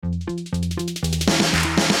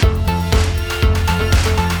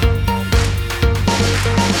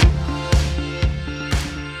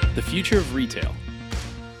future of retail.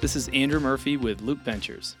 This is Andrew Murphy with Loop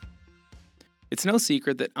Ventures. It's no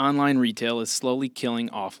secret that online retail is slowly killing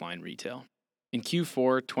offline retail. In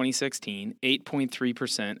Q4 2016,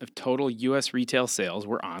 8.3% of total U.S. retail sales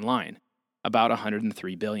were online, about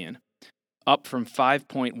 $103 billion, up from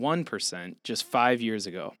 5.1% just 5 years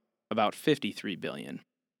ago, about $53 billion.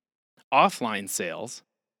 Offline sales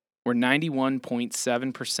were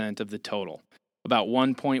 91.7% of the total, about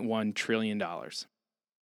 $1.1 trillion.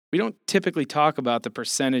 We don't typically talk about the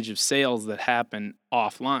percentage of sales that happen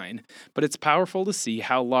offline, but it's powerful to see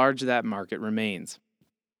how large that market remains.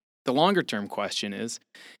 The longer-term question is,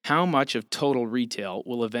 how much of total retail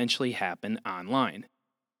will eventually happen online?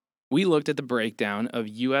 We looked at the breakdown of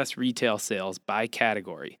U.S. retail sales by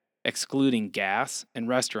category, excluding gas and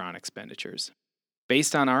restaurant expenditures.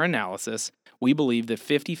 Based on our analysis, we believe that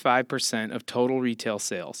 55% of total retail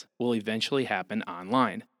sales will eventually happen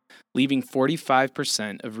online, leaving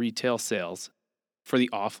 45% of retail sales for the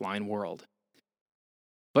offline world.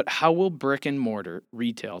 But how will brick-and-mortar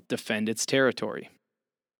retail defend its territory?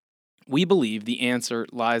 We believe the answer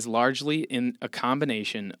lies largely in a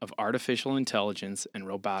combination of artificial intelligence and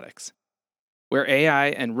robotics. Where AI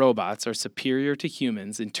and robots are superior to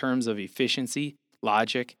humans in terms of efficiency,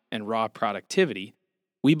 logic, and raw productivity,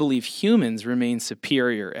 we believe humans remain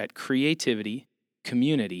superior at creativity,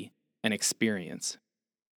 community, and experience.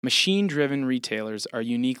 Machine-driven retailers are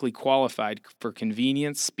uniquely qualified for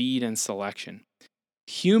convenience, speed, and selection.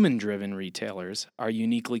 Human-driven retailers are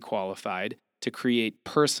uniquely qualified to create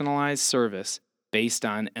personalized service based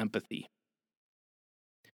on empathy.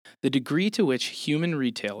 The degree to which human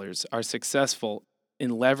retailers are successful in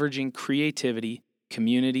leveraging creativity,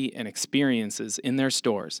 community, and experiences in their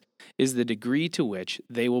stores is the degree to which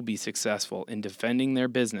they will be successful in defending their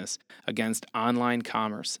business against online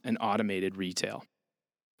commerce and automated retail.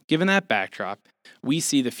 Given that backdrop, we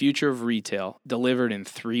see the future of retail delivered in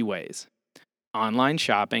three ways: online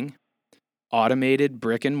shopping, automated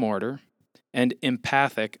brick and mortar, and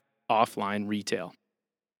empathic offline retail.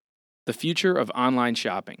 The future of online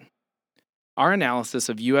shopping. Our analysis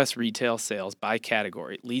of U.S. retail sales by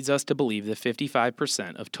category leads us to believe that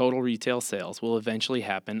 55% of total retail sales will eventually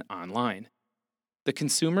happen online. The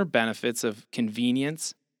consumer benefits of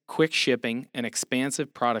convenience, quick shipping, and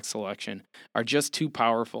expansive product selection are just too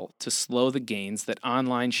powerful to slow the gains that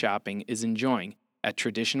online shopping is enjoying at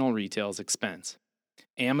traditional retail's expense.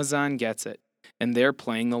 Amazon gets it, and they're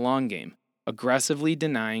playing the long game, aggressively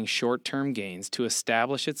denying short-term gains to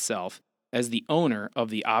establish itself as the owner of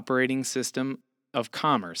the operating system of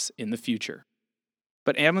commerce in the future.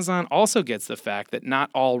 But Amazon also gets the fact that not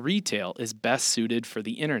all retail is best suited for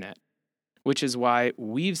the internet, which is why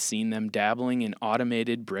we've seen them dabbling in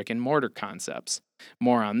automated brick-and-mortar concepts.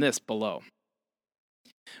 More on this below.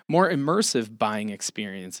 More immersive buying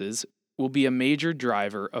experiences will be a major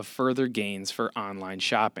driver of further gains for online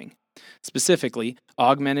shopping. Specifically,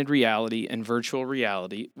 augmented reality and virtual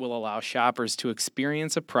reality will allow shoppers to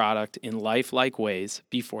experience a product in lifelike ways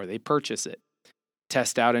before they purchase it.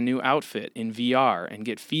 Test out a new outfit in VR and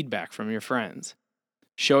get feedback from your friends.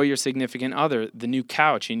 Show your significant other the new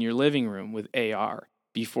couch in your living room with AR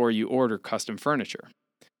before you order custom furniture.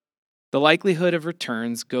 The likelihood of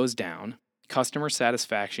returns goes down, customer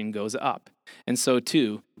satisfaction goes up, and so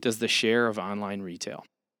too does the share of online retail.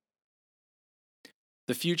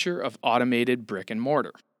 The future of automated brick and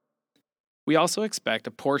mortar. We also expect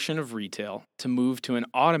a portion of retail to move to an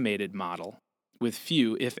automated model with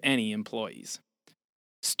few, if any, employees.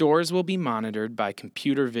 Stores will be monitored by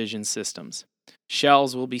computer vision systems.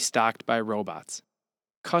 Shelves will be stocked by robots.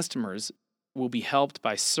 Customers will be helped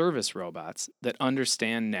by service robots that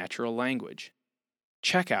understand natural language.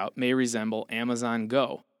 Checkout may resemble Amazon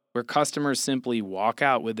Go, where customers simply walk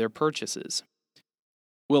out with their purchases.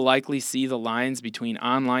 We'll likely see the lines between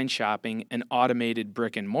online shopping and automated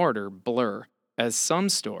brick and mortar blur as some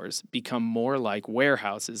stores become more like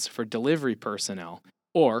warehouses for delivery personnel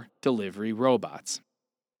or delivery robots.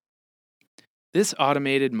 This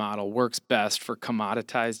automated model works best for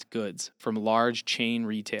commoditized goods from large chain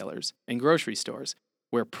retailers and grocery stores,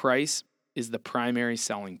 where price is the primary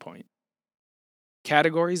selling point.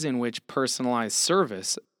 Categories in which personalized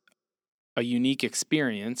service, a unique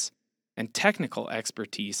experience, and technical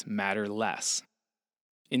expertise matter less.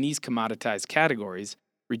 In these commoditized categories,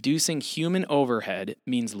 reducing human overhead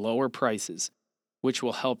means lower prices, which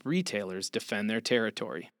will help retailers defend their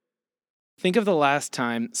territory. Think of the last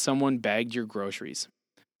time someone bagged your groceries.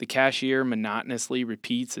 The cashier monotonously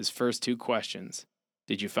repeats his first two questions.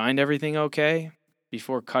 Did you find everything okay?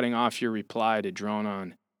 Before cutting off your reply to drone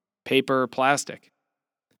on, paper or plastic?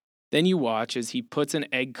 Then you watch as he puts an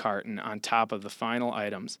egg carton on top of the final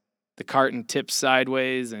items, The carton tips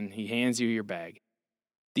sideways and he hands you your bag.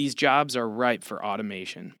 These jobs are ripe for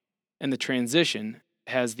automation, and the transition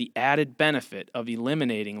has the added benefit of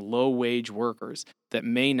eliminating low-wage workers that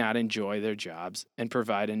may not enjoy their jobs and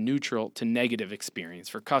provide a neutral to negative experience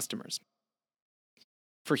for customers.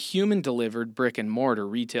 For human-delivered brick-and-mortar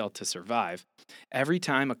retail to survive, every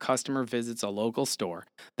time a customer visits a local store,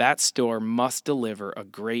 that store must deliver a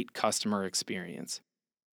great customer experience.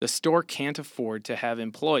 The store can't afford to have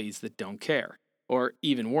employees that don't care, or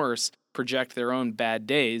even worse, project their own bad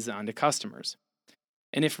days onto customers.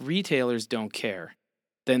 And if retailers don't care,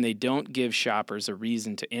 then they don't give shoppers a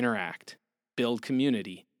reason to interact, build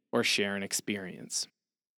community, or share an experience.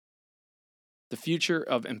 The future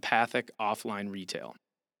of empathic offline retail.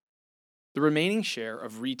 The remaining share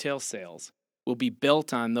of retail sales will be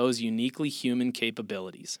built on those uniquely human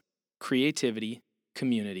capabilities: creativity,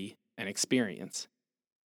 community, and experience.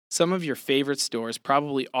 Some of your favorite stores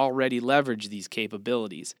probably already leverage these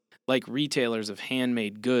capabilities, like retailers of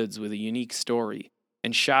handmade goods with a unique story,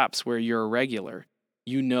 and shops where you're a regular.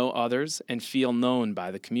 You know others and feel known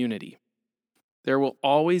by the community. There will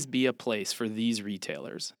always be a place for these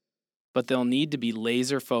retailers, but they'll need to be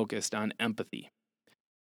laser-focused on empathy.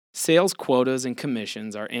 Sales quotas and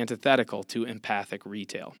commissions are antithetical to empathic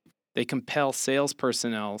retail. They compel sales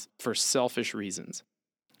personnel for selfish reasons.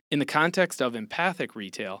 In the context of empathic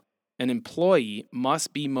retail, an employee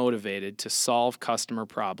must be motivated to solve customer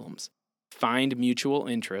problems, find mutual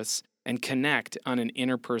interests, and connect on an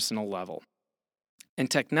interpersonal level.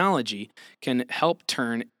 And technology can help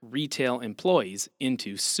turn retail employees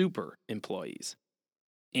into super employees,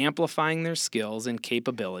 amplifying their skills and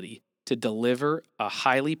capability to deliver a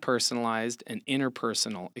highly personalized and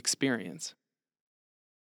interpersonal experience.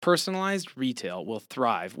 Personalized retail will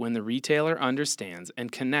thrive when the retailer understands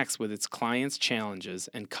and connects with its clients' challenges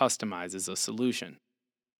and customizes a solution.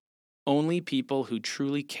 Only people who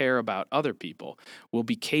truly care about other people will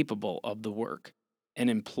be capable of the work and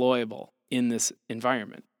employable in this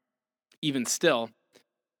environment. Even still,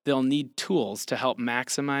 they'll need tools to help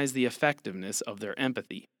maximize the effectiveness of their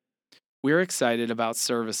empathy. We're excited about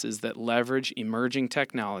services that leverage emerging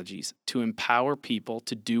technologies to empower people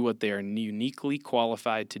to do what they are uniquely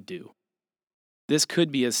qualified to do. This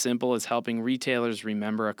could be as simple as helping retailers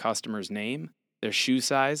remember a customer's name, their shoe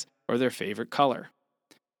size, or their favorite color.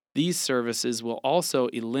 These services will also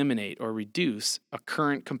eliminate or reduce a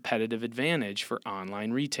current competitive advantage for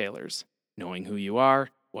online retailers, knowing who you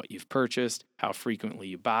are, what you've purchased, how frequently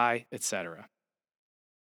you buy, etc.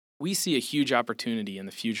 We see a huge opportunity in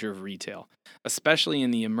the future of retail, especially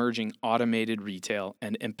in the emerging automated retail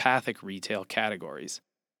and empathic retail categories.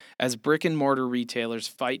 As brick-and-mortar retailers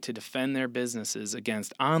fight to defend their businesses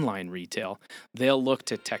against online retail, they'll look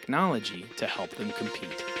to technology to help them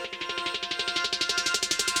compete.